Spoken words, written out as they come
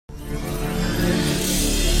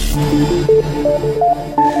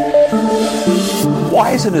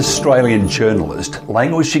Why is an Australian journalist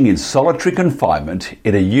languishing in solitary confinement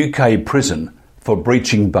in a UK prison for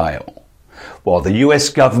breaching bail, while the US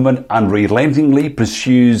government unrelentingly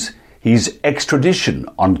pursues his extradition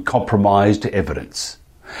on compromised evidence?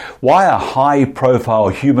 Why are high-profile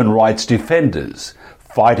human rights defenders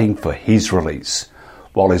fighting for his release,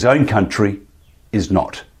 while his own country is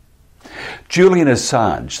not? Julian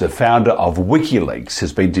Assange, the founder of WikiLeaks,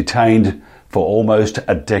 has been detained for almost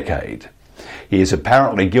a decade. He is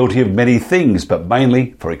apparently guilty of many things, but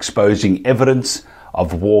mainly for exposing evidence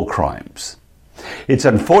of war crimes. It's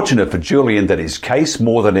unfortunate for Julian that his case,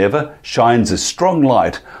 more than ever, shines a strong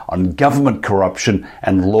light on government corruption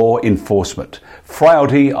and law enforcement,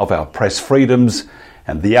 frailty of our press freedoms,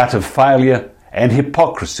 and the utter failure and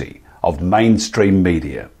hypocrisy of mainstream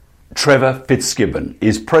media. Trevor Fitzgibbon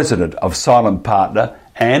is president of Silent Partner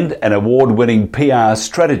and an award-winning PR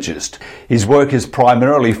strategist. His work is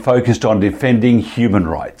primarily focused on defending human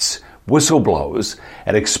rights, whistleblowers,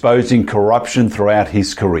 and exposing corruption throughout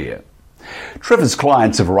his career. Trevor's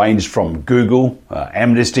clients have ranged from Google,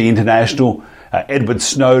 Amnesty International, Edward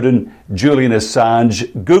Snowden, Julian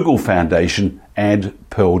Assange, Google Foundation, and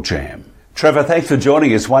Pearl Jam. Trevor, thanks for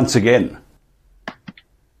joining us once again.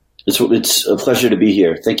 It's a pleasure to be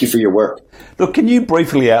here. Thank you for your work. Look, can you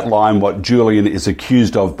briefly outline what Julian is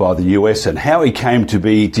accused of by the US and how he came to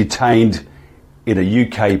be detained in a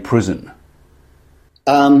UK prison?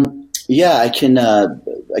 Yeah, I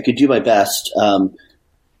could do my best.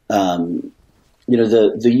 The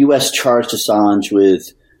US charged Assange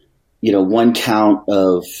with, one count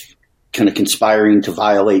of kind of conspiring to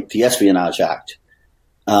violate the Espionage Act,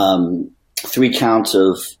 3 counts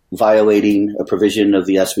of violating a provision of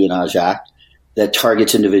the Espionage Act that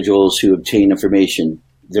targets individuals who obtain information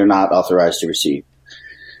they're not authorized to receive.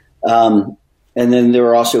 And then there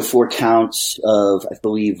were also 4 counts of, I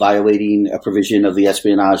believe, violating a provision of the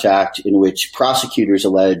Espionage Act in which prosecutors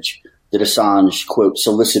allege that Assange, quote,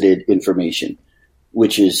 solicited information,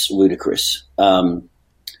 which is ludicrous.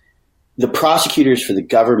 The prosecutors for the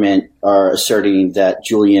government are asserting that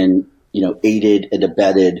Julian, aided and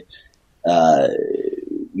abetted,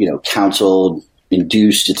 counseled,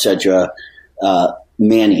 induced, etc.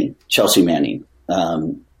 Chelsea Manning,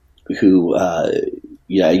 who I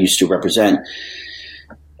used to represent,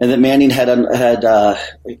 and that Manning had a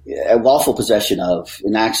lawful possession of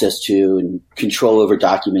and access to and control over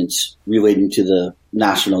documents relating to the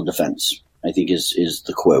national defense, I think is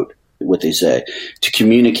the quote, what they say, to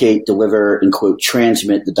communicate, deliver, and, quote,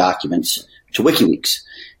 transmit the documents to WikiLeaks.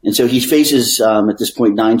 And so he faces, at this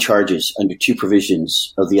point, 9 charges under 2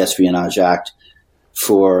 provisions of the Espionage Act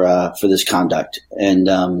for this conduct. And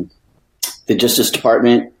the Justice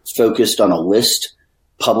Department focused on a list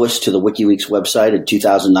published to the WikiLeaks website in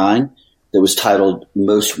 2009 that was titled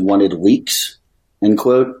Most Wanted Leaks, end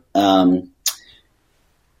quote.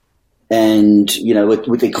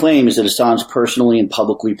 What they claim is that Assange personally and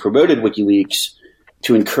publicly promoted WikiLeaks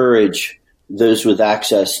to encourage those with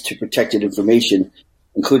access to protected information,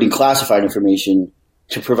 including classified information,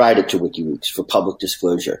 to provide it to WikiLeaks for public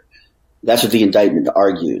disclosure. That's what the indictment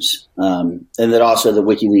argues. And that also the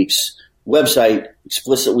WikiLeaks website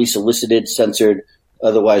explicitly solicited, censored,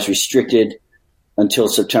 otherwise restricted until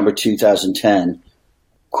September 2010,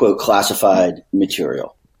 quote, classified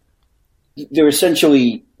material. They're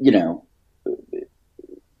essentially, that's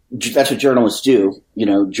what journalists do.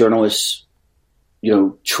 Journalists,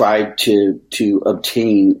 tried to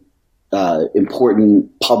obtain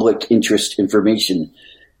important public interest information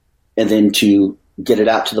and then to get it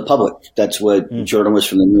out to the public. That's what journalists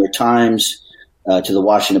from the New York Times to the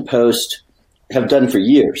Washington Post have done for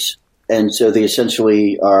years. And so they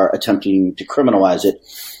essentially are attempting to criminalize it.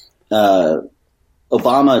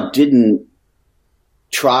 Obama didn't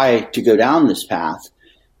try to go down this path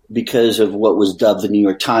because of what was dubbed the New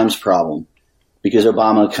York Times problem. Because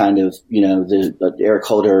Obama kind of, Eric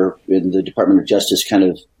Holder in the Department of Justice kind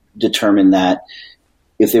of determined that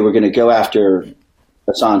if they were going to go after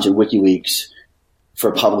Assange and WikiLeaks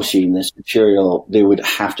for publishing this material, they would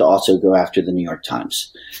have to also go after the New York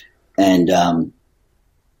Times. And,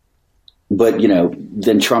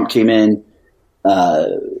 then Trump came in,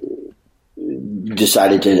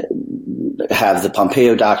 decided to have the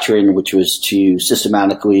Pompeo Doctrine, which was to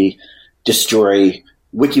systematically destroy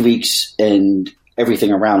WikiLeaks and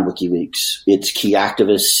everything around WikiLeaks, its key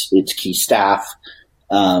activists, its key staff,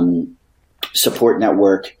 support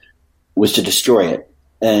network, was to destroy it.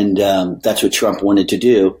 And that's what Trump wanted to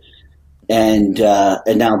do. And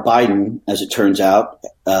now Biden, as it turns out,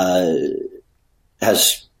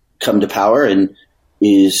 has come to power and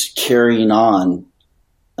is carrying on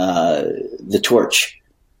the torch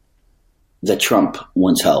that Trump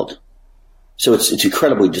once held. So it's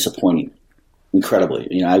incredibly disappointing.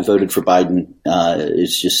 Incredibly. I voted for Biden.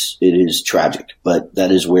 It is tragic, but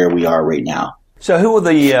that is where we are right now. So who are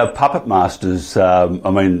the puppet masters?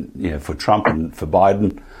 For Trump and for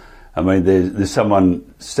Biden? There's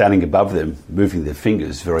someone standing above them, moving their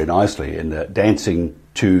fingers very nicely and dancing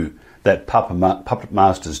to that puppet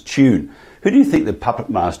master's tune. Who do you think the puppet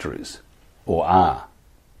master is, or are?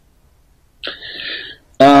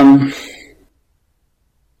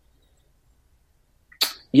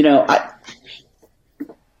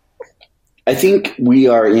 I think we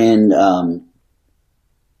are in.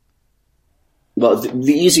 The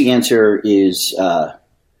easy answer is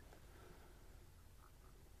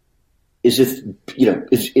if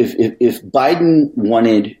Biden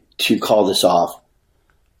wanted to call this off,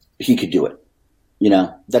 he could do it.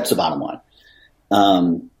 That's the bottom line.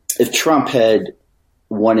 If Trump had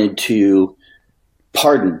wanted to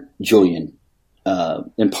pardon Julian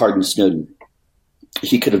and pardon Snowden,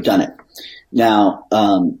 he could have done it. Now,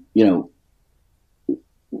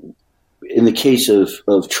 in the case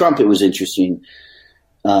of Trump, it was interesting.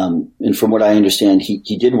 And from what I understand,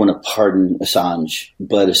 he did want to pardon Assange,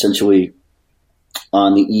 but essentially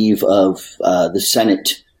on the eve of the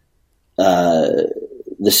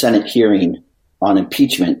Senate hearing on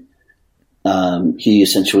impeachment, he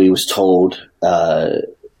essentially was told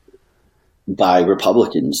by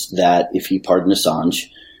Republicans that if he pardoned Assange,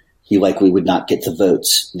 he likely would not get the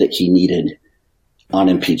votes that he needed on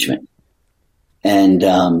impeachment. And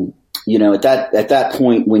at that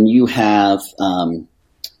point, when you have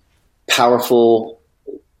powerful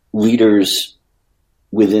leaders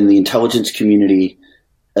within the intelligence community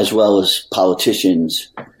as well as politicians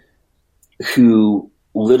who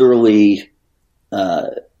literally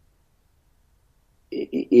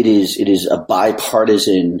it is a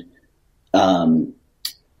bipartisan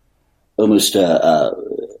almost a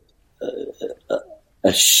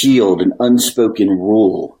shield, an unspoken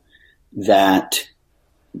rule that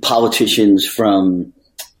politicians from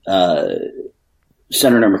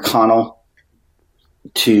Senator McConnell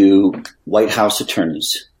to White House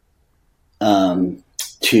attorneys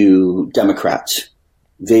to Democrats,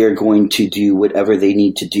 they are going to do whatever they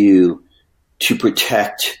need to do to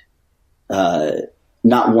protect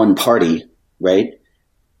not one party, right,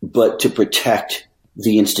 but to protect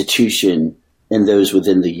the institution and those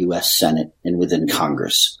within the U.S. Senate and within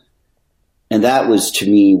Congress. And that was, to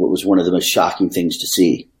me, what was one of the most shocking things to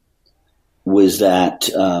see, was that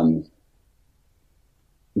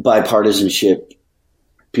bipartisanship,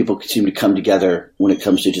 people seem to come together when it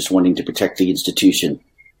comes to just wanting to protect the institution.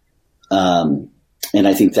 And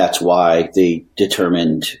I think that's why they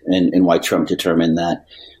determined, and why Trump determined, that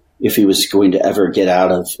if he was going to ever get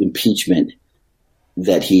out of impeachment,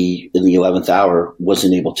 that he, in the 11th hour,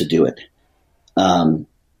 wasn't able to do it.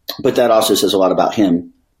 But that also says a lot about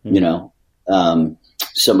him,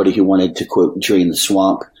 somebody who wanted to, quote, drain the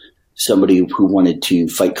swamp, somebody who wanted to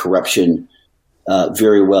fight corruption,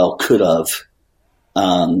 very well could have,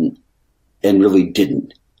 and really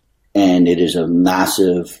didn't. And it is a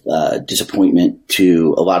massive disappointment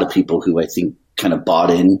to a lot of people who I think kind of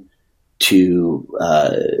bought in to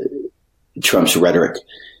Trump's rhetoric,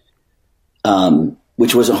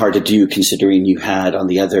 which wasn't hard to do considering you had on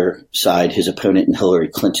the other side his opponent in Hillary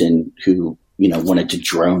Clinton, who wanted to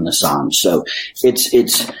drone Assange. So it's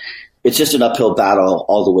just an uphill battle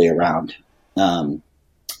all the way around. And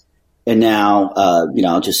now,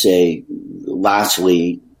 I'll just say,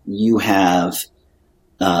 lastly, you have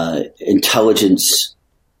intelligence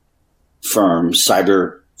firms,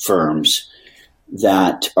 cyber firms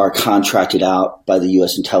that are contracted out by the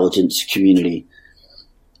U.S. intelligence community,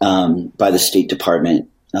 by the State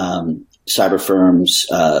Department, cyber firms,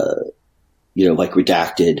 like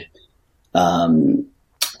Redacted,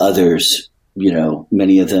 others,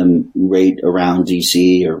 many of them right around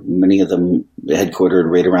DC, or many of them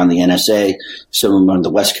headquartered right around the NSA, some of them on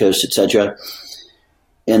the West Coast, etc.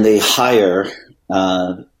 And they hire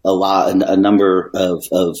a number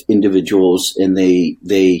of individuals, and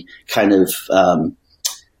they kind of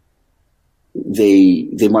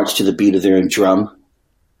they march to the beat of their own drum,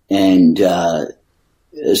 and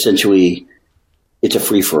essentially it's a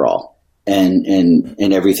free for all,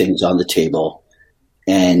 and everything's on the table,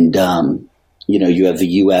 and you have the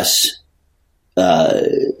U.S.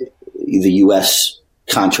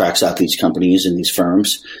 contracts out these companies and these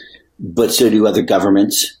firms, but so do other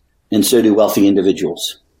governments, and so do wealthy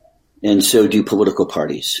individuals, and so do political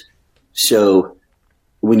parties. So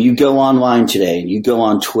when you go online today and you go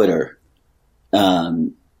on Twitter, half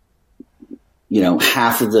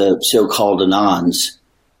of the so-called anons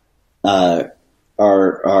are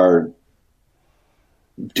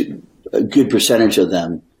a good percentage of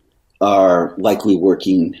them are likely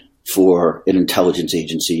working for an intelligence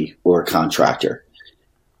agency or a contractor.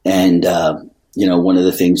 And, one of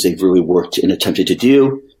the things they've really worked and attempted to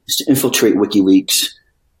do is to infiltrate WikiLeaks,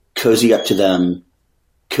 cozy up to them,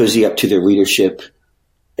 cozy up to their leadership,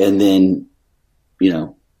 and then,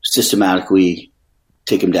 systematically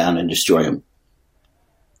take them down and destroy them.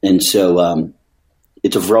 And so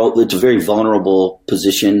it's a very vulnerable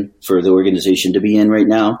position for the organization to be in right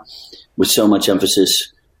now, with so much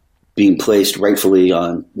emphasis being placed rightfully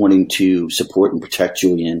on wanting to support and protect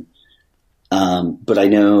Julian. But I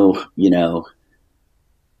know,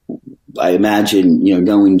 I imagine,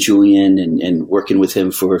 knowing Julian and working with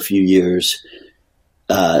him for a few years,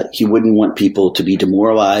 he wouldn't want people to be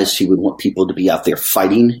demoralized. He would want people to be out there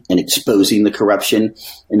fighting and exposing the corruption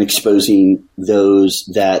and exposing those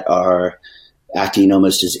that are acting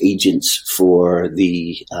almost as agents for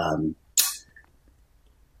the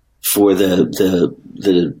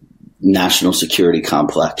national security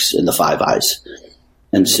complex and the Five Eyes.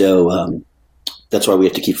 And so that's why we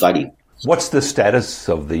have to keep fighting. What's the status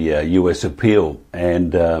of the US appeal,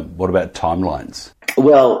 and what about timelines?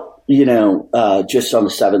 Well, just on the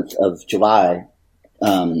 7th of July,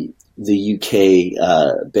 the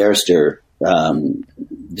UK barrister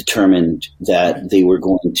determined that they were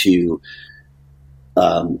going to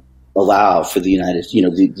allow for the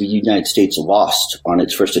United States lost on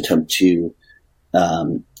its first attempt to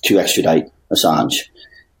extradite Assange.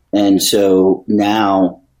 And so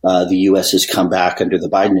now the U.S. has come back under the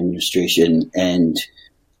Biden administration and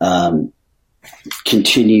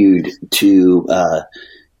continued to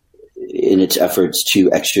in its efforts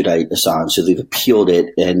to extradite Assange. So they've appealed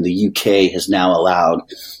it, and the UK has now allowed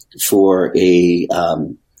for a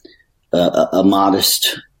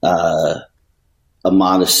modest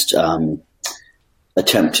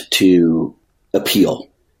attempt to appeal.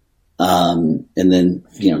 And then,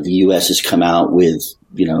 the U.S. has come out with,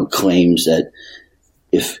 claims that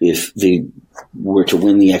if they were to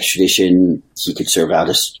win the extradition, he could serve out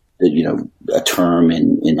a term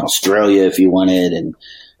in Australia if he wanted, and,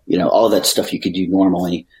 all that stuff you could do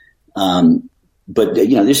normally. But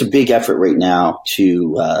there's a big effort right now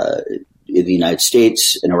to, in the United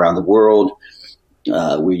States and around the world,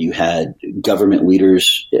 where you had government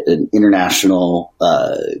leaders, an international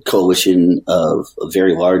coalition a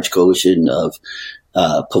very large coalition of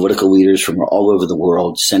political leaders from all over the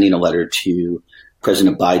world, sending a letter to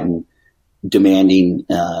President Biden demanding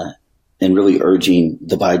and really urging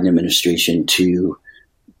the Biden administration to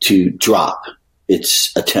drop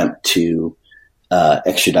its attempt to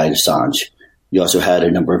extradite Assange. You also had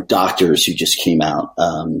a number of doctors who just came out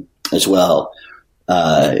as well.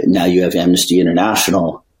 Now you have Amnesty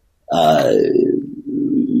International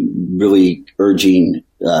really urging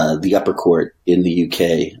the upper court in the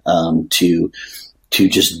UK to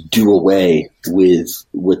just do away with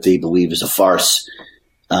what they believe is a farce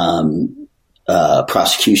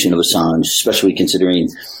prosecution of Assange, especially considering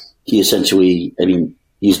he essentially,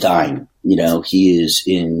 he's dying. He is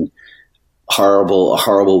in a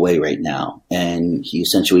horrible way right now, and he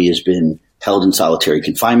essentially has been held in solitary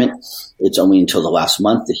confinement. It's only until the last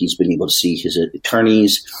month that he's been able to see his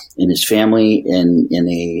attorneys and his family in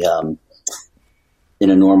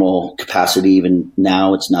a normal capacity. Even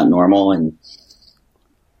now, it's not normal, and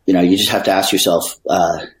you just have to ask yourself,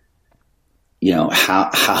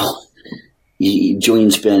 how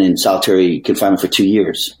Julian's been in solitary confinement for 2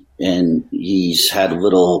 years, and he's had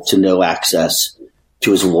little to no access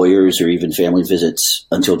to his lawyers or even family visits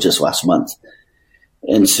until just last month.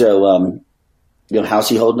 And so, how's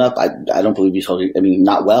he holding up? I don't believe he's holding,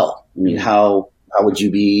 not well. How would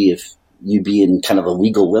you be if you'd be in kind of a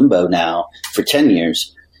legal limbo now for 10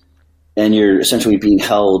 years and you're essentially being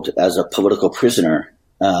held as a political prisoner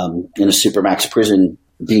in a supermax prison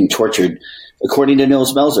being tortured, according to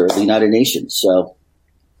Nils Melzer of the United Nations. So,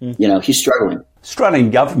 he's struggling. Australian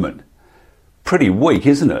government, pretty weak,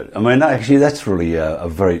 isn't it? Actually, that's really a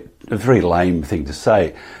very lame thing to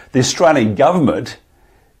say. The Australian government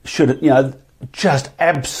should, just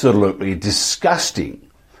absolutely disgusting.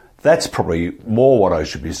 That's probably more what I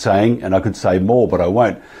should be saying, and I could say more, but I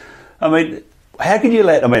won't. How can you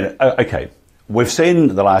okay, we've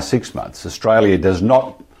seen the last 6 months, Australia does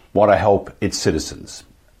not want to help its citizens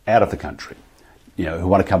out of the country, who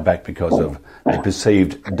want to come back because of a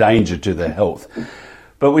perceived danger to their health.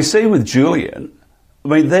 But we see with Julian,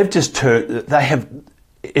 it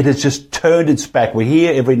has just turned its back. We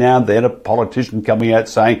hear every now and then a politician coming out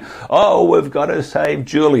saying, we've got to save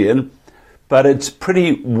Julian. But it's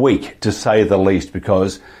pretty weak, to say the least,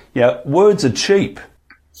 because, words are cheap.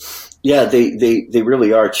 Yeah, they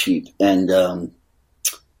really are cheap, and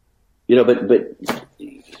but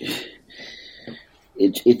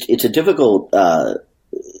it's a difficult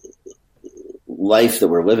life that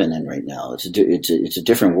we're living in right now. It's a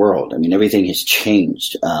different world. I mean, everything has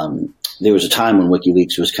changed. There was a time when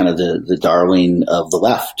WikiLeaks was kind of the darling of the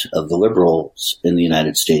left, of the liberals in the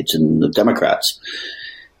United States and the Democrats,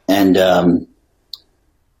 and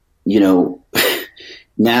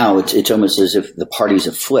now it's almost as if the parties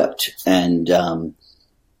have flipped, and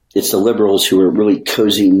it's the liberals who are really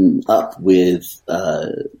cozying up with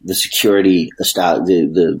the security, the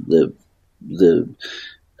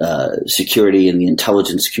security and the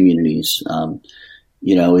intelligence communities.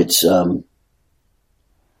 It's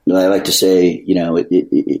I like to say,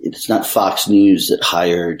 it's not Fox News that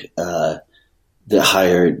hired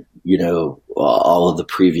all of the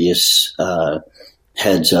previous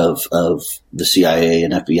heads of the CIA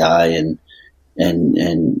and FBI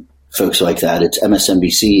and folks like that. It's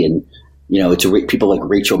MSNBC, and it's people like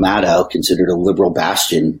Rachel Maddow, considered a liberal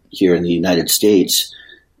bastion here in the United States,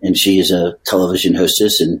 and she is a television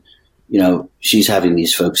hostess, and she's having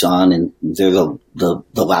these folks on, and they're the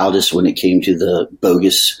loudest when it came to the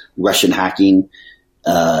bogus Russian hacking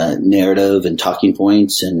narrative and talking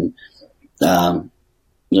points, and Glenn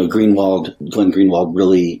Greenwald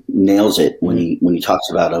really nails it when he talks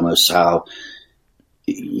about almost how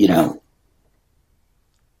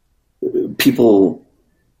people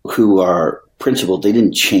who are principled, they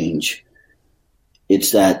didn't change.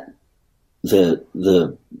 It's that the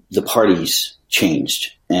parties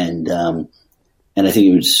changed, and I think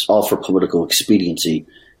it was all for political expediency.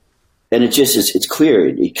 And it's clear.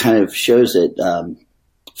 It kind of shows that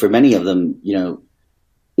for many of them, it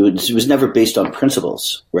was never based on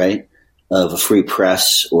principles, right, of a free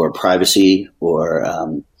press or privacy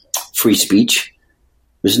or free speech.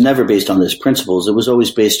 It was never based on those principles. It was always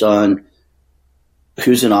based on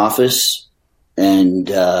who's in office and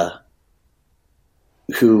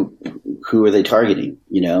who are they targeting,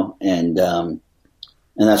 and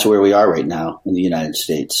that's where we are right now in the United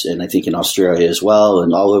States, and I think in Australia as well,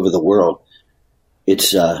 and all over the world.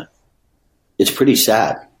 It's pretty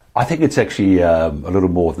sad. I think it's actually a little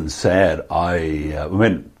more than sad.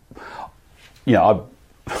 I'm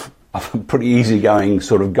a pretty easygoing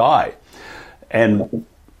sort of guy, and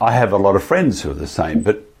I have a lot of friends who are the same,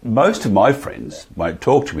 but most of my friends won't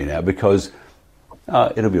talk to me now because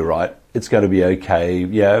it'll be all right. It's going to be okay.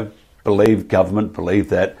 Believe government, believe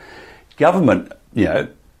that. Government,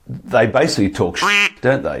 they basically talk shit,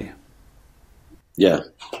 don't they? Yeah.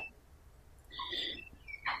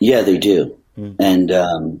 Yeah, they do.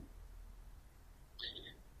 And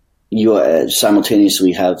you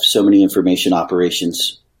simultaneously have so many information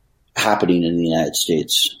operations happening in the United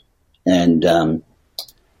States. And,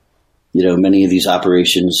 many of these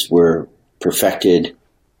operations were perfected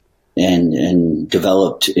and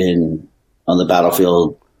developed on the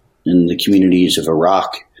battlefield in the communities of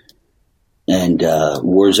Iraq and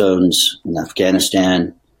war zones in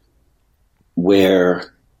Afghanistan,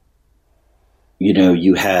 where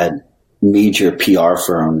you had major PR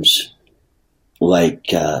firms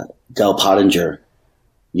like Del Pottinger,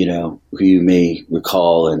 who you may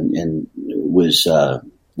recall and was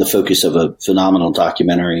the focus of a phenomenal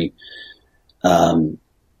documentary,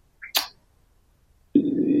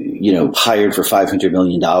 hired for $500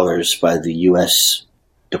 million by the U.S.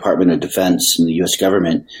 Department of Defense and the U.S.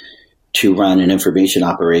 government to run an information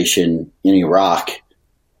operation in Iraq,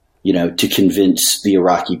 to convince the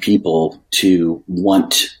Iraqi people to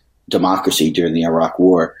want democracy during the Iraq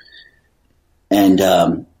War. And,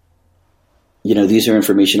 these are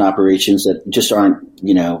information operations that just aren't,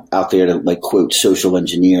 out there to quote social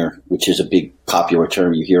engineer, which is a big popular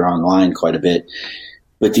term you hear online quite a bit.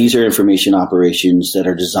 But these are information operations that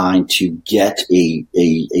are designed to get a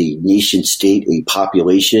nation state, a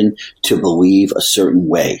population to believe a certain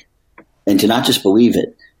way, and to not just believe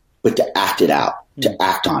it, but to act it out, to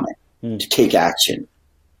act on it, to take action.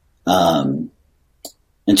 And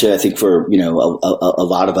so I think for, a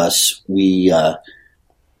lot of us, we have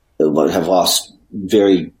lost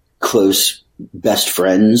very close best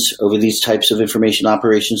friends over these types of information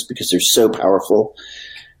operations because they're so powerful.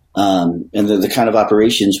 And they're the kind of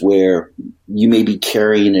operations where you may be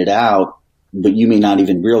carrying it out, but you may not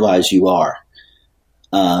even realize you are.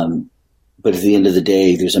 But at the end of the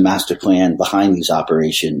day, there's a master plan behind these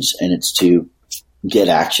operations, and it's to get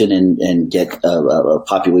action and get a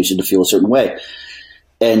population to feel a certain way.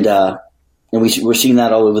 And we're seeing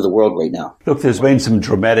that all over the world right now. Look, there's been some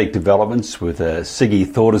dramatic developments with Siggy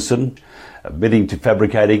Thordarson admitting to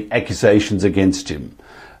fabricating accusations against him.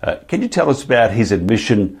 Can you tell us about his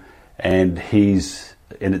admission and his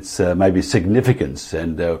in its maybe significance,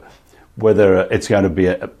 and whether it's going to be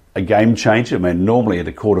a game changer. I mean, normally at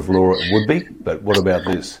a court of law it would be, but what about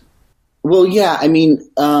this? Well, yeah, I mean,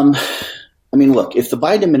 look, if the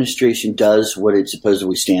Biden administration does what it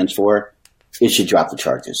supposedly stands for, it should drop the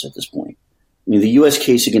charges at this point. I mean, the U.S.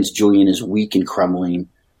 case against Julian is weak and crumbling.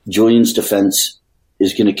 Julian's defense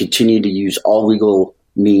is going to continue to use all legal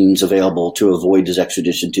means available to avoid his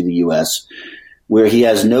extradition to the U.S., where he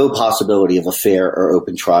has no possibility of a fair or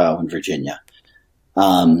open trial in Virginia.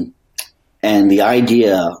 And the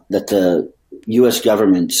idea that the U.S.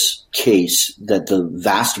 government's case, that the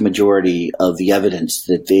vast majority of the evidence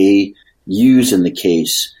that they use in the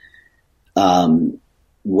case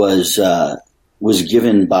was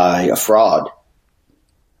given by a fraud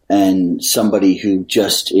and somebody who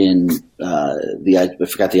just in I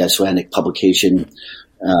forgot the Icelandic publication,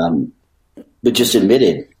 but just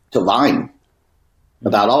admitted to lying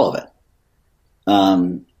about all of it.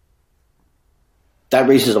 That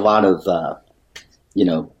raises a lot of,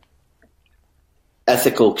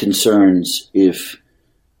 ethical concerns if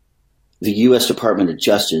the U.S. Department of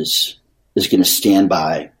Justice is going to stand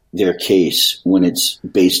by their case when it's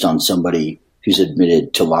based on somebody who's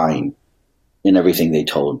admitted to lying in everything they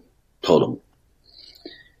told them.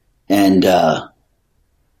 And,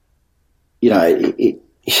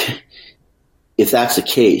 if that's the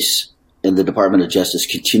case and the Department of Justice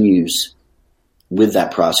continues with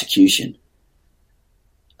that prosecution,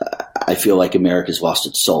 I feel like America's lost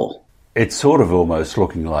its soul. It's sort of almost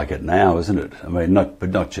looking like it now, isn't it? I mean,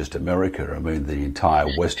 not just America. I mean, the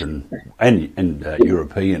entire Western and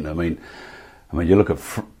European. I mean, you look at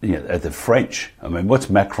the French. I mean, what's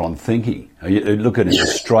Macron thinking? You look at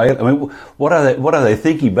Australia. I mean, what are they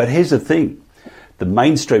thinking? But here's the thing: the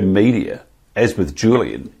mainstream media, as with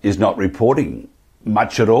Julian, is not reporting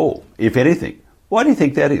much at all, if anything. Why do you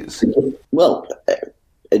think that is? Well,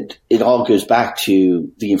 it all goes back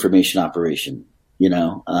to the information operation.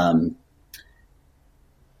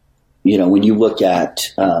 When you look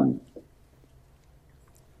at the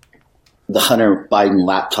Hunter Biden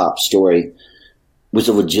laptop story, was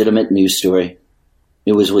a legitimate news story.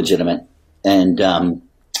 It was legitimate. And, I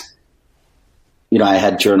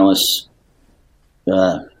had journalists,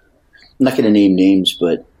 I'm not going to name names,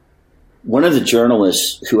 but one of the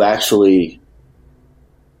journalists who actually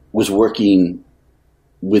was working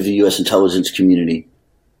with the U.S. intelligence community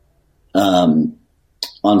on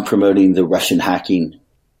promoting the Russian hacking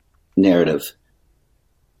narrative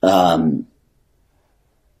told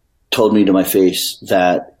me to my face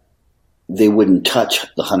that they wouldn't touch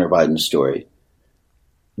the Hunter Biden story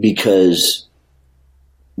because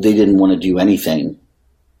they didn't want to do anything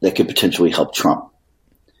that could potentially help Trump.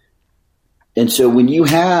 And so when you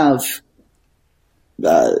have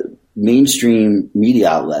mainstream media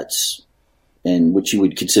outlets and what you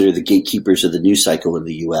would consider the gatekeepers of the news cycle in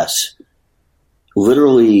the U.S.,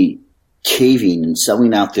 literally caving and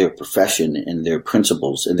selling out their profession and their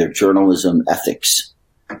principles and their journalism ethics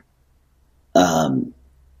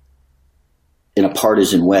in a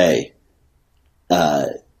partisan way,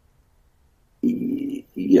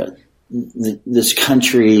 this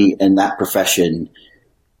country and that profession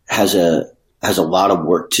has a lot of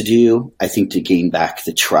work to do, I think, to gain back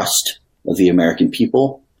the trust of the American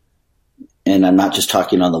people. And I'm not just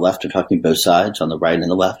talking on the left, I'm talking both sides, on the right and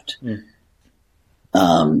the left.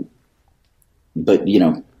 But,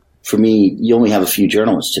 for me, you only have a few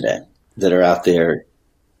journalists today that are out there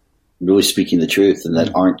really speaking the truth and that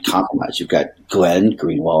aren't compromised. You've got Glenn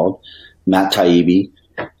Greenwald, Matt Taibbi.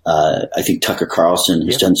 I think Tucker Carlson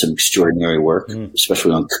has done some extraordinary work,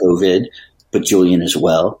 especially on COVID, but Julian as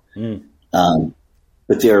well.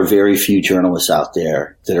 But there are very few journalists out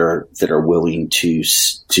there that are willing to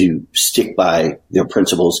stick by their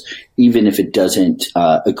principles, even if it doesn't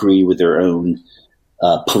agree with their own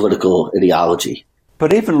political ideology.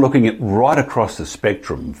 But even looking at right across the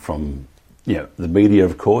spectrum from, the media,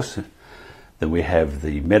 of course, then we have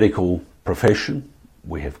the medical profession,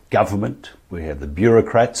 we have government, we have the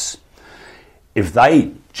bureaucrats. If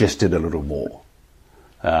they just did a little more,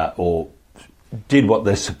 or did what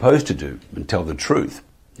they're supposed to do and tell the truth,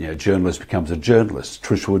 a journalist becomes a journalist.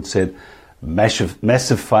 Trish Wood said,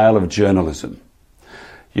 massive fail of journalism.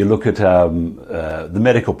 You look at the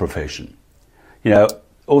medical profession.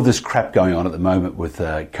 All this crap going on at the moment with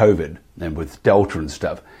COVID and with Delta and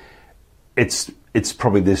stuff, it's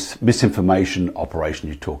probably this misinformation operation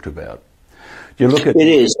you talked about. You look at it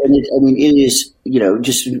is, and it is.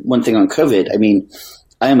 Just one thing on COVID.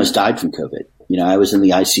 I almost died from COVID. I was in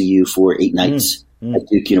the ICU for 8 nights at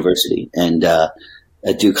Duke University and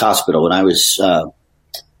at Duke Hospital, and I was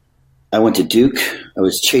I went to Duke. I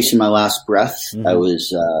was chasing my last breath. Mm-hmm. I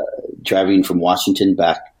was driving from Washington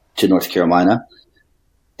back to North Carolina,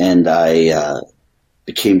 and I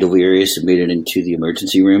became delirious and made it into the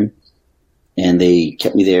emergency room. And they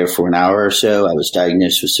kept me there for an hour or so. I was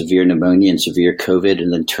diagnosed with severe pneumonia and severe COVID,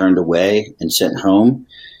 and then turned away and sent home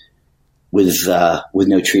with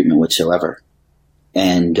no treatment whatsoever.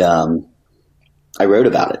 And I wrote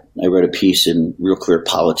about it. I wrote a piece in Real Clear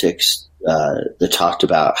Politics that talked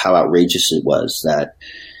about how outrageous it was that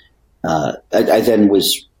I then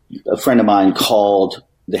was a friend of mine called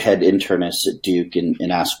the head internist at Duke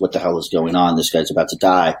and asked what the hell is going on. This guy's about to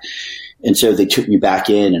die. And so they took me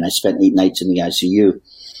back in, and I spent 8 nights in the ICU.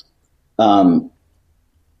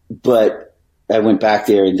 But I went back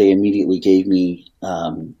there, and they immediately gave me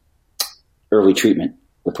early treatment,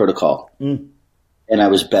 the protocol. Mm. And I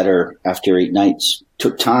was better after 8 nights.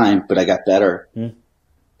 Took time, but I got better. Mm.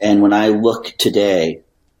 And when I look today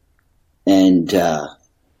and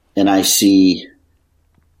I see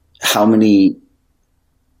how many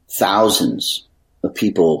thousands of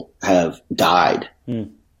people have died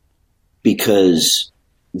because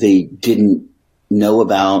they didn't know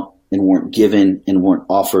about and weren't given and weren't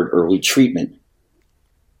offered early treatment,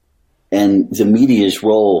 and the media's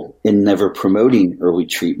role in never promoting early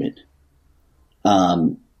treatment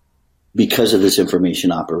because of this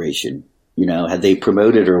information operation. You know, had they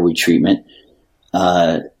promoted early treatment,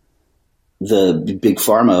 the big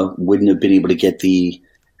pharma wouldn't have been able to get the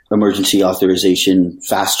emergency authorization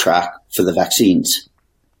fast track for the vaccines.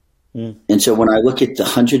 Mm. And so when I look at the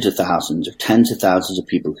hundreds of thousands or tens of thousands of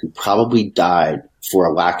people who probably died for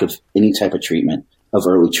a lack of any type of treatment, of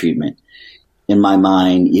early treatment, in my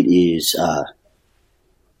mind, it's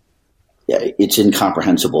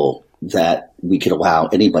incomprehensible that we could allow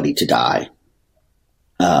anybody to die,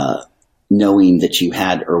 knowing that you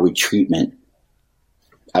had early treatment,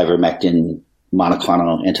 ivermectin,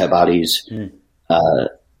 monoclonal antibodies,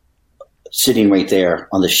 sitting right there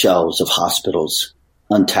on the shelves of hospitals,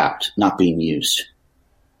 untapped, not being used.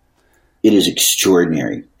 It is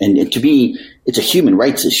extraordinary. And to me, it's a human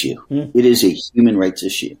rights issue. It is a human rights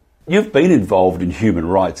issue. You've been involved in human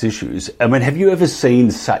rights issues. I mean, have you ever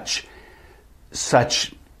seen such,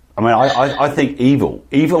 I mean, I think evil.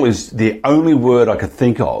 Evil is the only word I could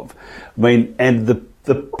think of. I mean, and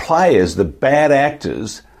the players, the bad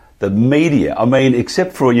actors, the media, I mean,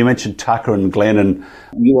 except for, you mentioned Tucker and Glenn and...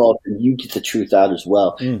 You get the truth out as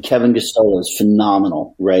well. Kevin Costello is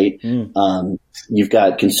phenomenal, right? You've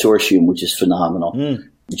got Consortium, which is phenomenal.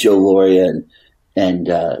 Joe Lauria and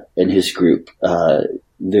his group,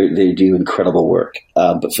 they do incredible work.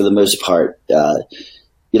 But for the most part, the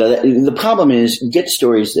problem is you get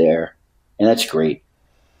stories there, and that's great.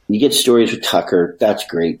 You get stories with Tucker, that's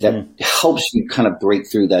great. That helps you kind of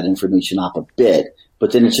break through that information up a bit,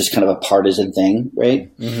 but then it's just kind of a partisan thing,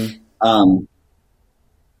 right?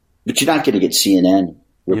 But you're not going to get CNN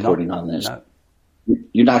reporting on this. No.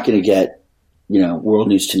 You're not going to get, World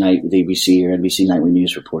News Tonight with ABC or NBC Nightly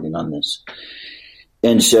News reporting on this.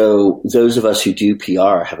 And so those of us who do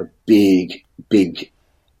PR have a big, big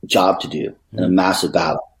job to do and a massive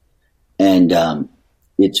battle. And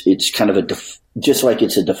it's kind of just like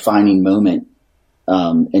it's a defining moment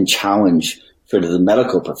and challenge for the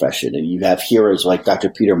medical profession. And you have heroes like Dr.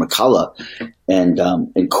 Peter McCullough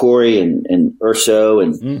and Corey and Urso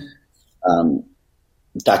and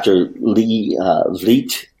Dr. Lee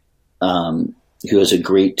Vliet, who has a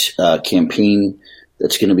great campaign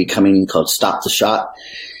that's going to be coming called Stop the Shot.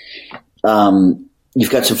 You've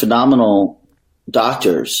got some phenomenal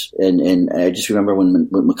doctors. And I just remember when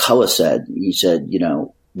McCullough said,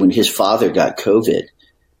 when his father got COVID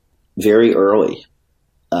very early,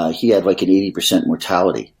 he had like an 80%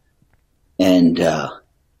 mortality. And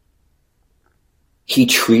he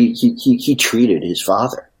treated his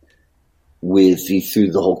father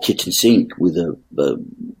through the whole kitchen sink with a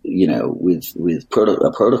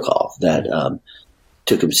protocol that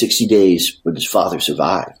took him 60 days, but his father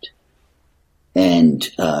survived. And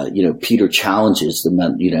Peter challenges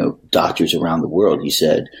the doctors around the world. He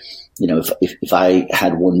said, if I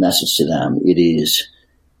had one message to them, it is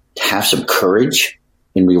to have some courage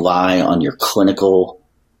and rely on your clinical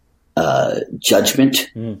judgment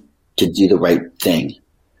to do the right thing.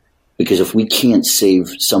 Because if we can't save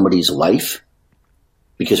somebody's life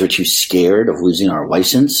because we're too scared of losing our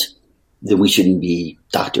license, then we shouldn't be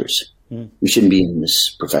doctors. We shouldn't be in this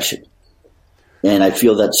profession. And I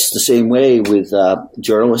feel that's the same way with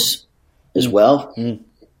journalists as well.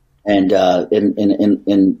 And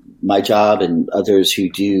my job and others who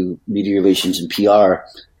do media relations and PR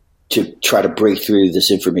to try to break through this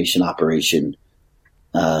information operation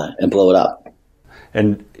and blow it up.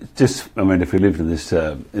 And just, I mean, if we lived in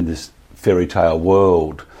this fairy tale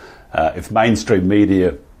world, if mainstream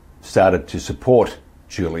media started to support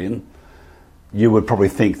Julian, you would probably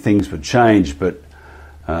think things would change. But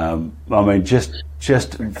I mean, just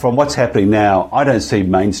from what's happening now, I don't see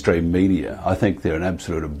mainstream media. I think they're an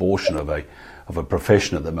absolute abortion of a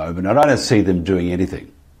profession at the moment, and I don't see them doing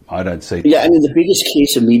anything. I don't see. Yeah, I mean, the biggest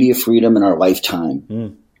case of media freedom in our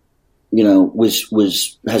lifetime,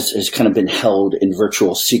 has kind of been held in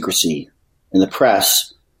virtual secrecy in the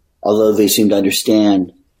press, although they seem to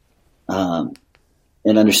understand an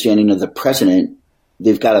understanding of the president.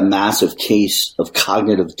 They've got a massive case of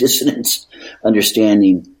cognitive dissonance,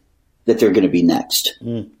 understanding that they're going to be next.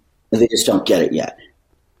 And they just don't get it yet.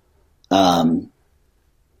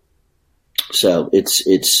 So it's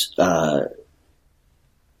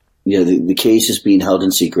the case is being held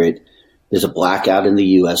in secret. There's a blackout in the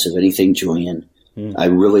U.S. of anything Julian. I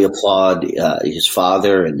really applaud his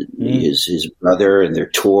father and his brother and their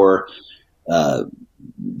tour,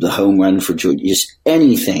 the home run for Julian, just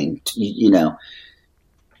anything,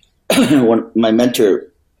 One of my mentors,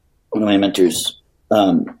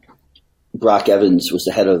 Brock Evans, was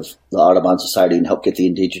the head of the Audubon Society and helped get the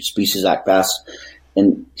Endangered Species Act passed.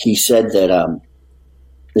 And he said that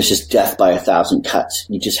there's just death by 1,000 cuts.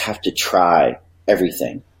 You just have to try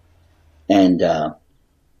everything. And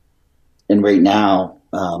right now,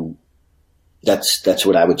 that's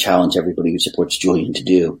what I would challenge everybody who supports Julian to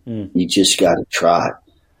do. You just got to try.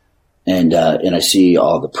 And I see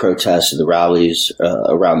all the protests and the rallies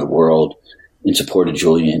around the world in support of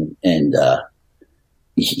Julian, and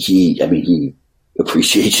he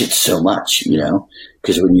appreciates it so much,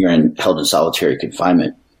 because when you're held in solitary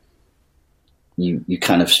confinement, you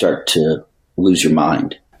kind of start to lose your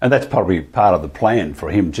mind. And that's probably part of the plan for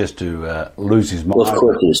him, just to lose his mind. Well, of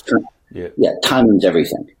course it is. Yeah, timing's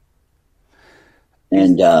everything.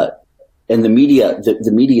 And the media,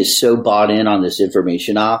 the media is so bought in on this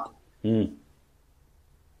information op. They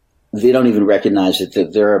don't even recognize that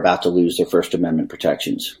they're about to lose their First Amendment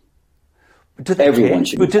protections. But do they Everyone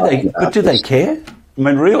care? But do they care? I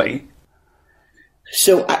mean, really?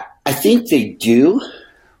 So I think they do,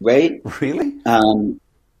 right? Really?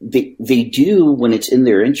 They do when it's in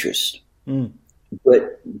their interest.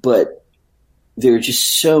 But there are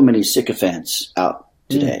just so many sycophants out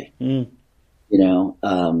today.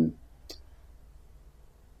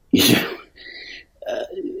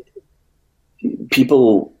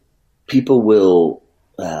 People will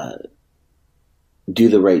do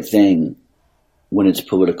the right thing when it's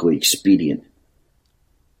politically expedient,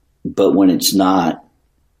 but when it's not,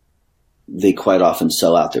 they quite often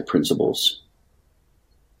sell out their principles,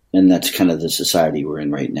 and that's kind of the society we're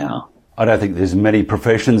in right now. I don't think there's many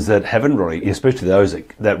professions that haven't really, especially those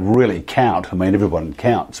that really count. I mean, everyone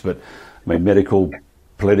counts, but I mean, medical,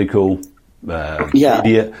 political,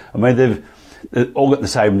 media. I mean, they've all got the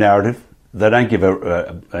same narrative. They don't give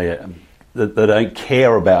they don't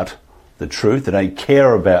care about the truth. They don't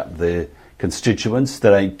care about their constituents. They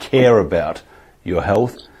don't care about your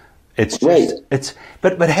health. It's just,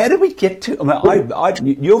 but how do we get to? I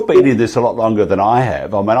mean, you've been in this a lot longer than I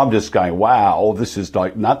have. I mean, I'm just going, wow, this is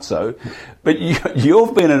like nutso. But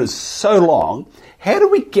you've been in it so long. How do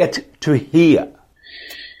we get to here?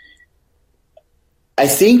 I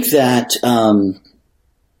think that.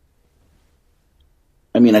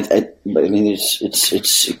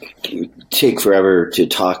 It's take forever to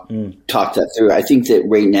talk that through. I think that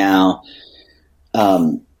right now, a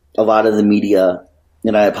lot of the media,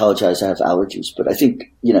 and I apologize, I have allergies, but I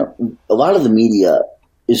think, a lot of the media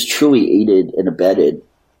is truly aided and abetted,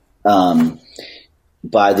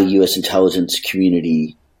 by the U.S. intelligence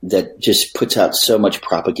community that just puts out so much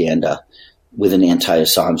propaganda with an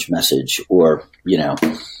anti-Assange message, or,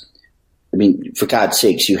 I mean, for God's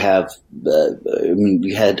sakes, you have,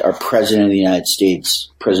 you had our president of the United States,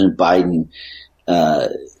 President Biden,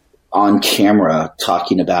 on camera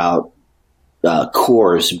talking about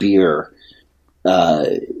Coors beer.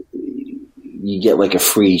 You get like a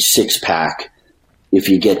free 6-pack if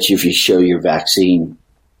you show your vaccine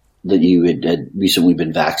that you had recently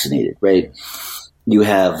been vaccinated, right? You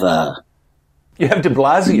have de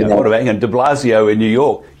Blasio. What about de Blasio in New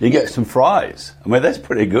York? You get some fries. I mean, that's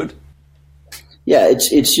pretty good. Yeah,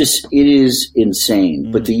 it is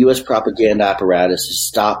insane. But the U.S. propaganda apparatus has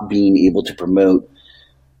stopped being able to promote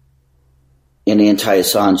an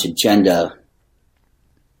anti-Assange agenda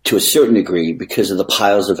to a certain degree because of the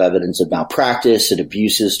piles of evidence of malpractice and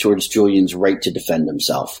abuses towards Julian's right to defend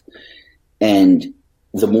himself. And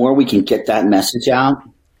the more we can get that message out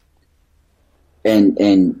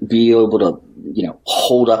and be able to,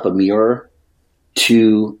 hold up a mirror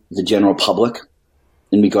to the general public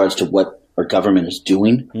in regards to what our government is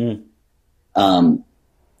doing.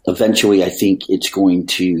 Eventually, I think it's going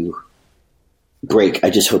to break. I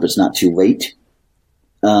just hope it's not too late.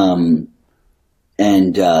 We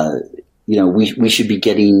should be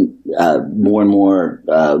getting more and more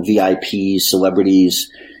VIPs,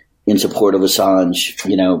 celebrities in support of Assange.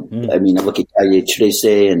 I mean, I look at Calle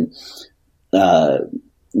Trece and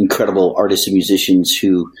incredible artists and musicians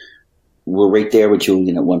who were right there with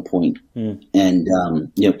Julian at one point. And,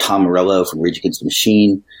 Tom Morello from Rage Against the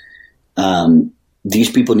Machine.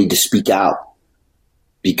 These people need to speak out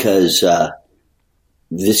because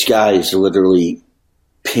this guy is literally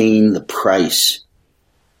paying the price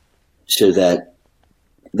so that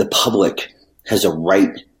the public has a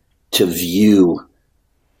right to view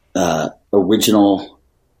original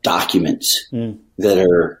documents that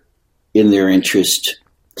are in their interest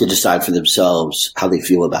to decide for themselves how they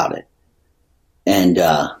feel about it. And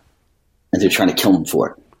they're trying to kill him for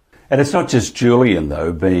it. And it's not just Julian,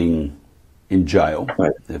 though, being in jail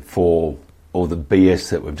for all the BS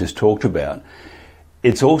that we've just talked about.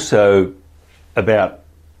 It's also about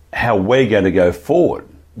how we're going to go forward,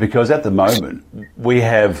 because at the moment we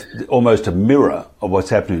have almost a mirror of what's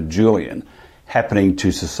happening to Julian happening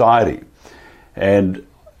to society. And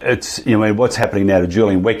it's, what's happening now to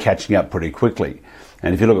Julian, we're catching up pretty quickly.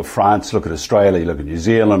 And if you look at France, look at Australia, look at New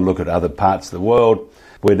Zealand, look at other parts of the world,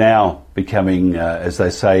 we're now becoming, as they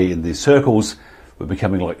say in these circles, we're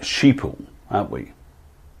becoming like sheeple, aren't we?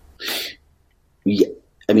 Yeah.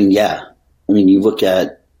 I mean, you look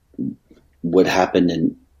at what happened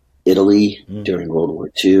in Italy during World War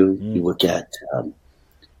II. You look at,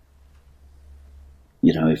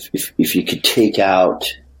 if you could take out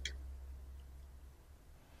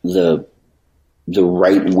the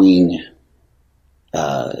right wing,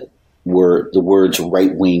 the words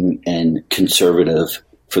right wing and conservative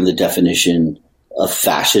from the definition of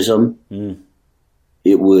fascism,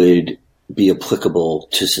 it would be applicable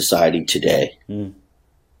to society today.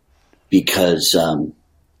 Because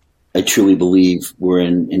I truly believe we're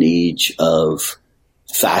in an age of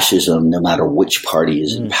fascism, no matter which party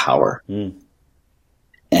is in power. And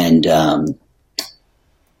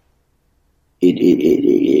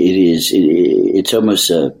it's almost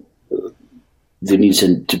there needs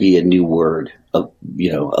to be a new word,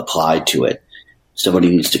 applied to it. Somebody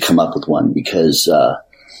needs to come up with one, because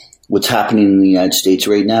what's happening in the United States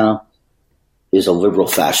right now is a liberal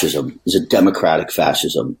fascism, is a democratic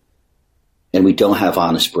fascism. And we don't have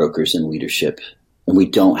honest brokers in leadership, and we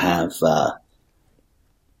don't have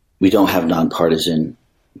nonpartisan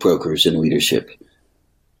brokers in leadership.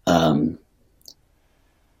 I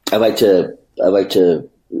like to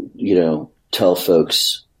tell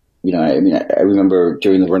folks, I remember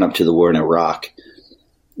during the run up to the war in Iraq,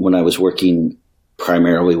 when I was working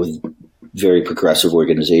primarily with very progressive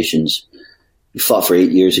organizations, we fought for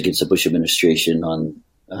 8 years against the Bush administration on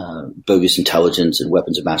bogus intelligence and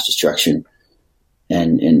weapons of mass destruction.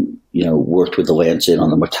 And worked with the Lancet on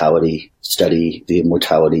the mortality study, the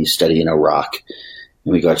immortality study in Iraq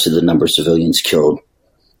in regards to the number of civilians killed.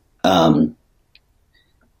 And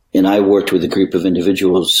I worked with a group of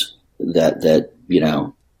individuals that we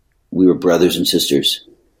were brothers and sisters.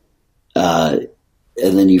 And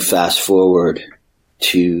then you fast forward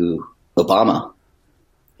to Obama,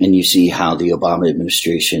 and you see how the Obama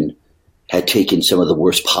administration had taken some of the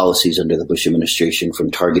worst policies under the Bush administration, from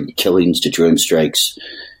targeted killings to drone strikes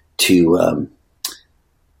to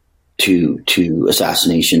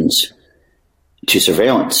assassinations to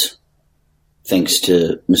surveillance, thanks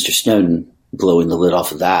to Mr. Snowden blowing the lid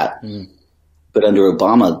off of that. But under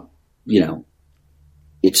Obama,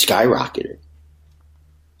 it skyrocketed.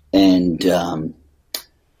 And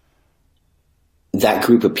that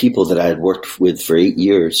group of people that I had worked with for 8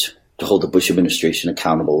 years to hold the Bush administration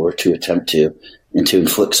accountable, or to attempt to, and to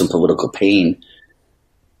inflict some political pain,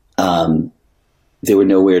 they were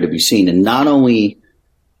nowhere to be seen. And not only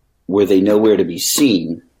were they nowhere to be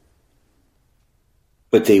seen,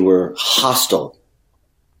 but they were hostile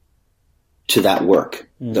to that work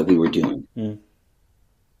that we were doing.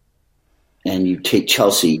 And you take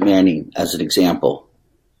Chelsea Manning as an example.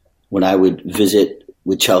 When I would visit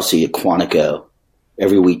with Chelsea at Quantico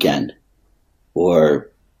every weekend, or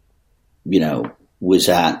was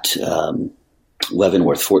at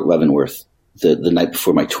Leavenworth, Fort Leavenworth, the night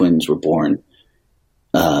before my twins were born.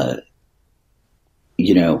 Do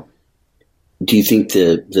you think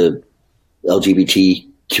the LGBT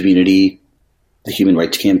community, the Human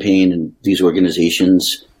Rights Campaign, and these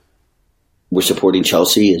organizations were supporting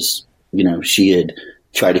Chelsea as, she had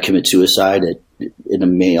tried to commit suicide in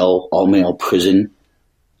a all-male prison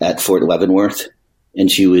at Fort Leavenworth,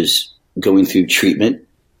 and she was going through treatment.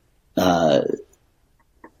 No,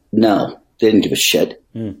 they didn't give a shit.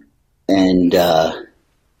 And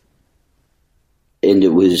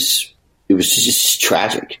it was just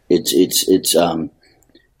tragic. It's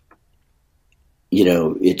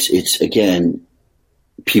again,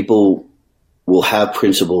 people will have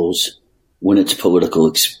principles when it's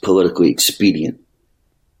politically expedient,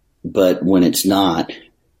 but when it's not,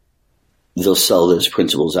 they'll sell those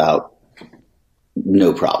principles out,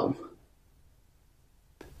 no problem.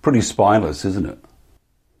 Pretty spineless, isn't it?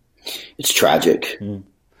 It's tragic.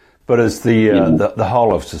 But as the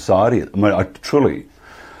whole of society, I mean, truly,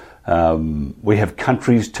 we have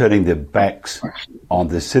countries turning their backs on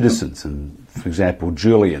their citizens, and for example,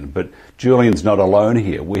 Julian. But Julian's not alone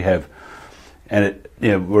here. We have,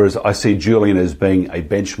 whereas I see Julian as being a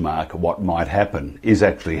benchmark of what might happen, is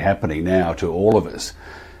actually happening now to all of us.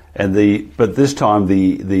 But this time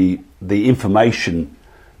the information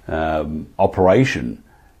operation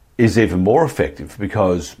is even more effective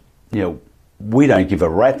because we don't give a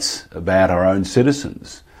rat's about our own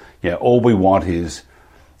citizens. All we want is,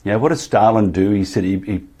 what did Stalin do? He said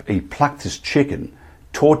he plucked his chicken,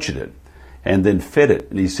 tortured it, and then fed it.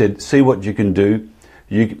 And he said, see what you can do.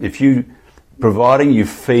 Providing you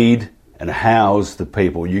feed and house the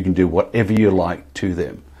people, you can do whatever you like to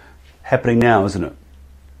them. Happening now, isn't it?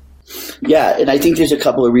 Yeah, and I think there's a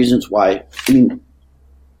couple of reasons why. I mean,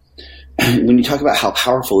 when you talk about how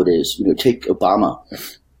powerful it is, take Obama.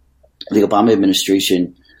 The Obama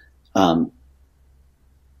administration,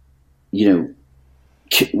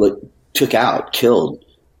 killed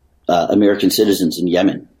American citizens in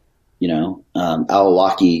Yemen.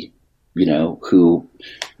 Al-Awlaki, who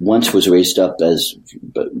once was raised up as,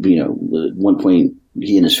 at one point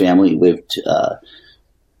he and his family lived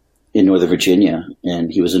in Northern Virginia,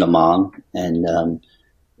 and he was an imam, and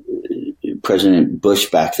President Bush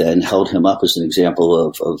back then held him up as an example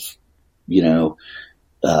of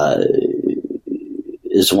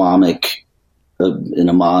Islamic, an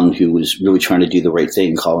imam who was really trying to do the right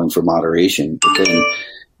thing, calling for moderation. But then,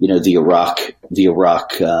 the Iraq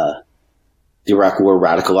War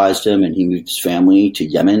radicalized him, and he moved his family to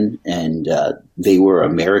Yemen, and they were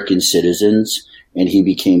American citizens, and he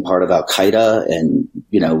became part of Al Qaeda, and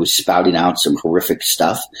was spouting out some horrific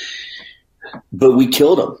stuff. But we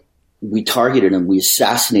killed him. We targeted him. We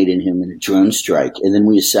assassinated him in a drone strike, and then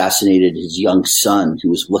we assassinated his young son, who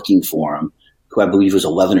was looking for him, who I believe was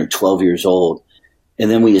 11 or 12 years old, and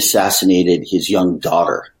then we assassinated his young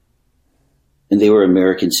daughter. And they were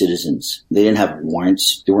American citizens. They didn't have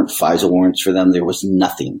warrants. There weren't FISA warrants for them. There was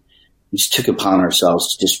nothing. We just took upon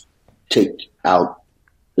ourselves to just take out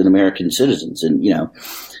an American citizens. And,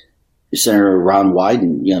 Senator Ron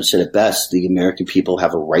Wyden, said it best: the American people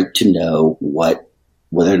have a right to know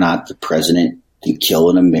whether or not the president can kill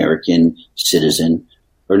an American citizen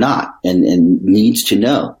or not, and needs to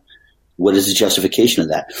know what is the justification of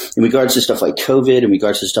that. In regards to stuff like COVID, in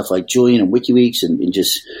regards to stuff like Julian and WikiLeaks and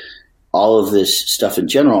just all of this stuff in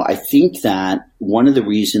general, I think that one of the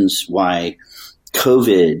reasons why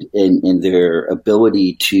COVID and their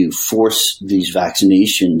ability to force these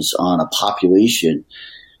vaccinations on a population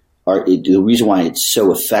the reason why it's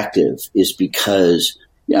so effective is because,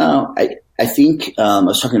 I think, I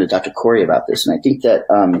was talking to Dr. Corey about this, and I think that,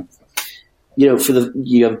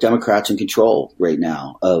 you have Democrats in control right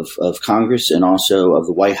now of Congress and also of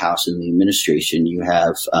the White House and the administration. You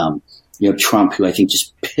have, Trump, who I think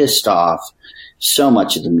just pissed off so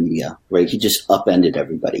much of the media, right? He just upended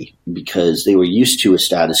everybody because they were used to a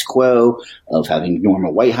status quo of having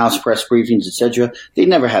normal White House press briefings, etc. They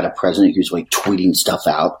never had a president who's like tweeting stuff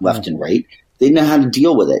out left and right. They didn't know how to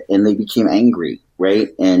deal with it, and they became angry, right?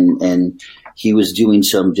 And he was doing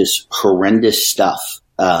some just horrendous stuff.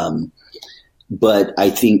 But I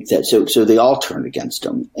think that so they all turned against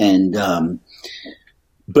him, and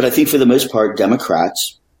but I think for the most part,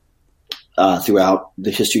 Democrats throughout the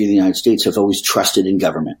history of the United States have always trusted in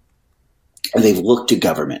government, and they've looked to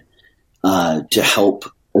government to help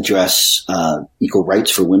address equal rights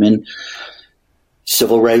for women,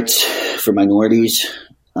 civil rights for minorities,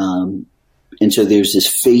 and so there's this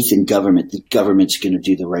faith in government that government's going to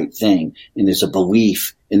do the right thing, and there's a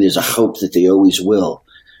belief and there's a hope that they always will.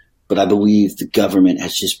 But I believe the government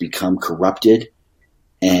has just become corrupted,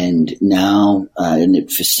 and now and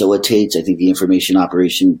it facilitates. I think the information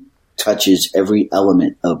operation touches every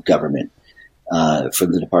element of government,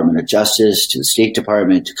 from the Department of Justice to the State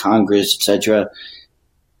Department to Congress, etc.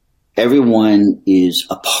 Everyone is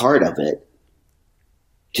a part of it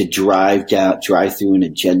to drive through an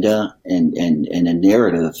agenda and a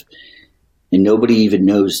narrative, and nobody even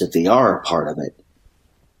knows that they are a part of it.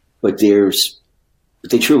 But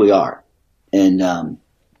they truly are. And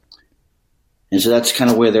so that's kind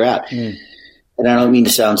of where they're at. Mm. And I don't mean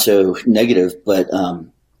to sound so negative, but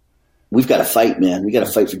we've got to fight, man. We got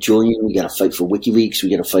to fight for Julian. We got to fight for WikiLeaks. We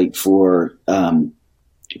got to fight for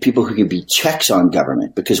people who can be checks on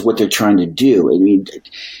government, because what they're trying to do, I mean,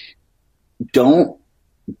 don't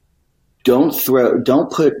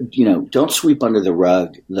sweep under the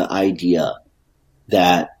rug the idea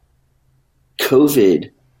that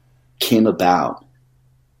COVID came about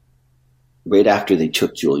right after they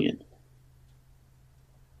took Julian.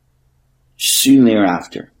 Soon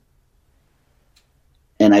thereafter.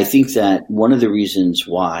 And I think that one of the reasons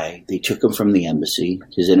why they took him from the embassy,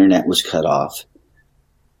 his internet was cut off,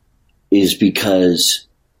 is because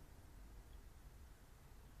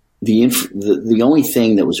the only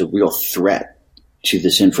thing that was a real threat to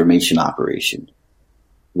this information operation,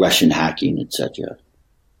 Russian hacking, etc.,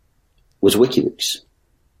 was WikiLeaks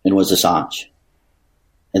and was Assange.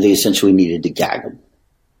 And they essentially needed to gag him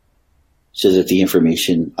so that the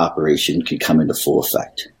information operation could come into full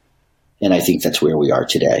effect. And I think that's where we are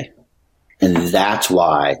today. And that's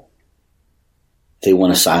why they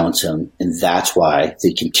want to silence him. And that's why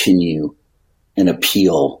they continue an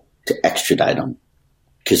appeal to extradite him,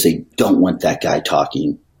 because they don't want that guy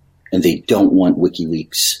talking, and they don't want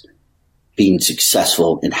WikiLeaks being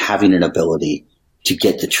successful in having an ability to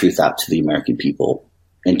get the truth out to the American people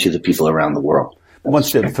and to the people around the world. One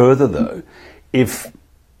step further, though, if,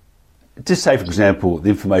 just say, for example,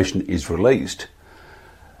 the information is released,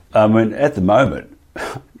 I mean, at the moment,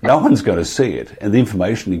 no one's going to see it, and the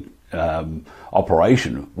information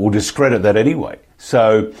operation will discredit that anyway.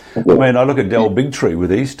 So, I mean, I look at Del Bigtree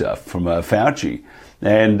with his stuff from Fauci,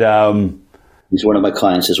 and he's one of my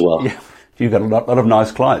clients as well. Yeah, you've got a lot of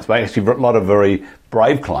nice clients, but actually a lot of very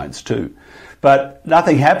brave clients too. But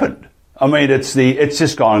nothing happened. I mean, it's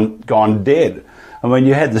just gone dead. I mean,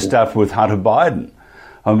 you had the stuff with Hunter Biden.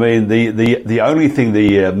 I mean, the only thing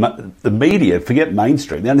the media, forget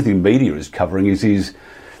mainstream, the only thing media is covering is his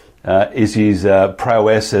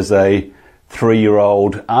prowess as a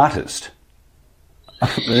 3-year-old artist.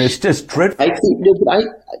 I mean, it's just dreadful.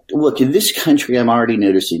 Look, in this country, I'm already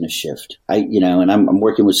noticing a shift. And I'm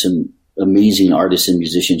working with some amazing artists and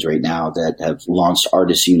musicians right now that have launched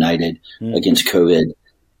Artists United against COVID,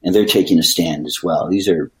 and they're taking a stand as well. These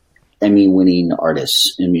are Emmy-winning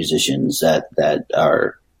artists and musicians that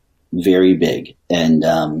are very big, and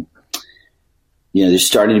they're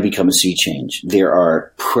starting to become a sea change. There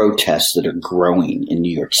are protests that are growing in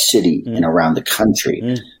New York City and around the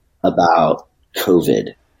country about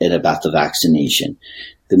COVID and about the vaccination.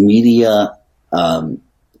 The media,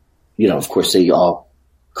 of course, they all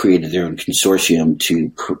created their own consortium to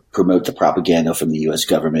promote the propaganda from the U.S.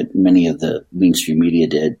 government. Many of the mainstream media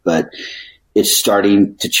did, but it's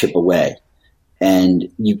starting to chip away.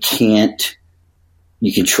 And you can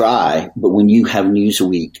try, but when you have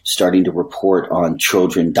Newsweek starting to report on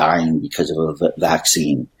children dying because of a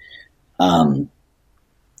vaccine,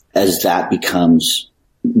 as that becomes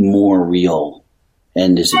more real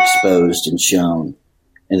and is exposed and shown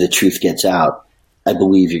and the truth gets out, I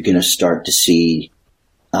believe you're going to start to see,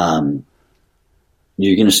 a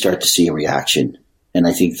reaction. And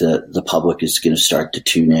I think the public is going to start to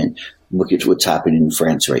tune in. Look at what's happening in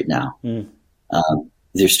France right now.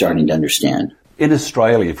 They're starting to understand. In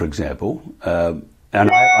Australia, for example, and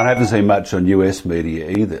I haven't seen much on US media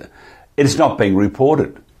either, it's not being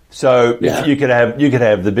reported. So if you could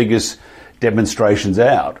have the biggest demonstrations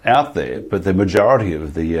out there, but the majority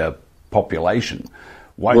of the population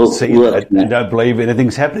won't see it and don't believe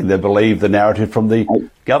anything's happening. They believe the narrative from the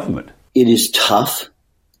government. It is tough,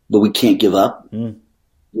 but we can't give up.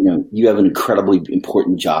 You have an incredibly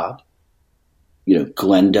important job.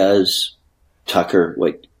 Glenn does, Tucker,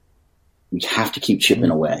 we have to keep chipping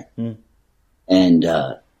away. And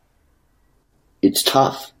it's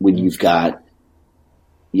tough when you've got,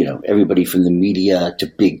 everybody from the media to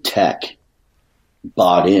big tech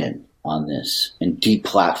bought in on this and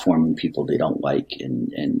deplatforming people they don't like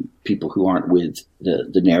and people who aren't with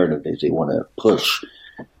the narrative that they want to push.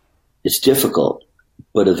 It's difficult,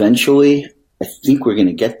 but eventually I think we're going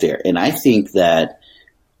to get there. And I think that,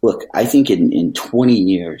 I think in 20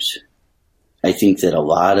 years, I think that a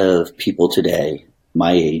lot of people today,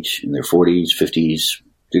 my age, in their 40s, 50s,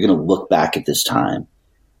 they're going to look back at this time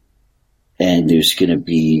and there's going to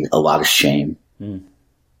be a lot of shame. And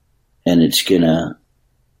it's going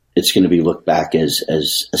to be looked back as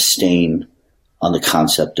a stain on the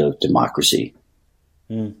concept of democracy.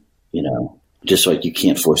 Just like you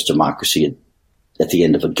can't force democracy at the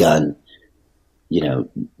end of a gun.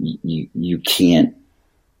 You can't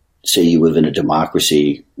say you live in a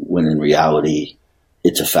democracy when in reality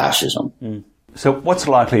it's a fascism. Mm. So what's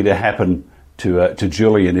likely to happen to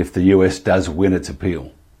Julian if the US does win its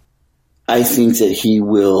appeal? I think that he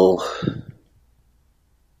will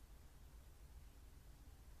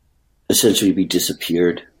essentially be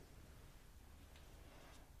disappeared.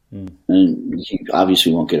 And he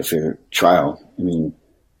obviously won't get a fair trial. I mean,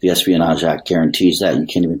 the Espionage Act guarantees that. You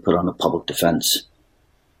can't even put on a public defense.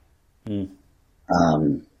 So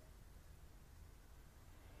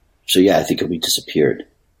yeah, I think he'll be disappeared.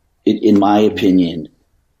 In my opinion,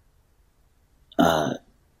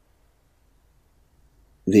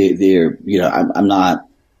 they're I'm not,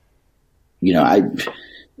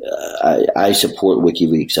 I support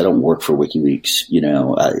WikiLeaks. I don't work for WikiLeaks.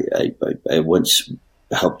 I once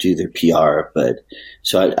helped do their PR, but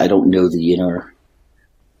so I don't know the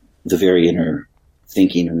very inner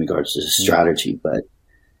thinking in regards to the strategy. But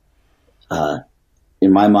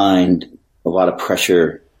in my mind, a lot of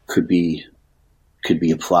pressure could be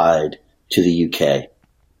applied to the UK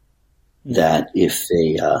that if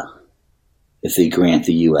they grant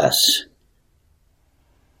the US,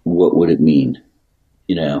 what would it mean?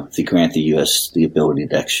 If they grant the US the ability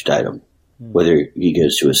to extradite him, whether he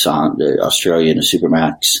goes to Australia in a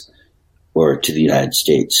supermax or to the United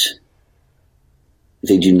States,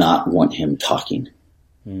 they do not want him talking,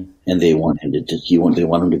 and they want him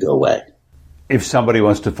to go away. If somebody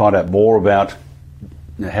wants to find out more about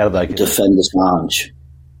how do they defend Assange,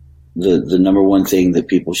 the number one thing that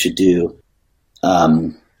people should do.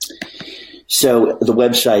 So the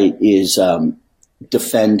website is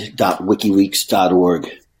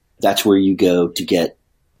defend.wikileaks.org. That's where you go to get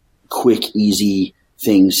quick, easy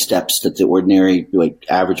steps that the ordinary,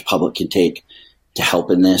 average public can take to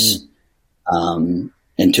help in this, and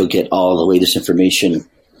to get all the latest information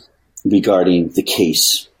regarding the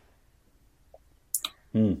case.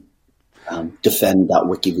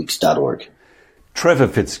 Defend.wikileaks.org. Trevor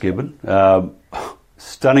Fitzgibbon,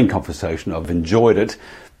 stunning conversation. I've enjoyed it,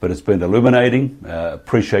 but it's been illuminating.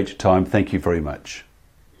 Appreciate your time. Thank you very much.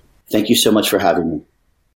 Thank you so much for having me.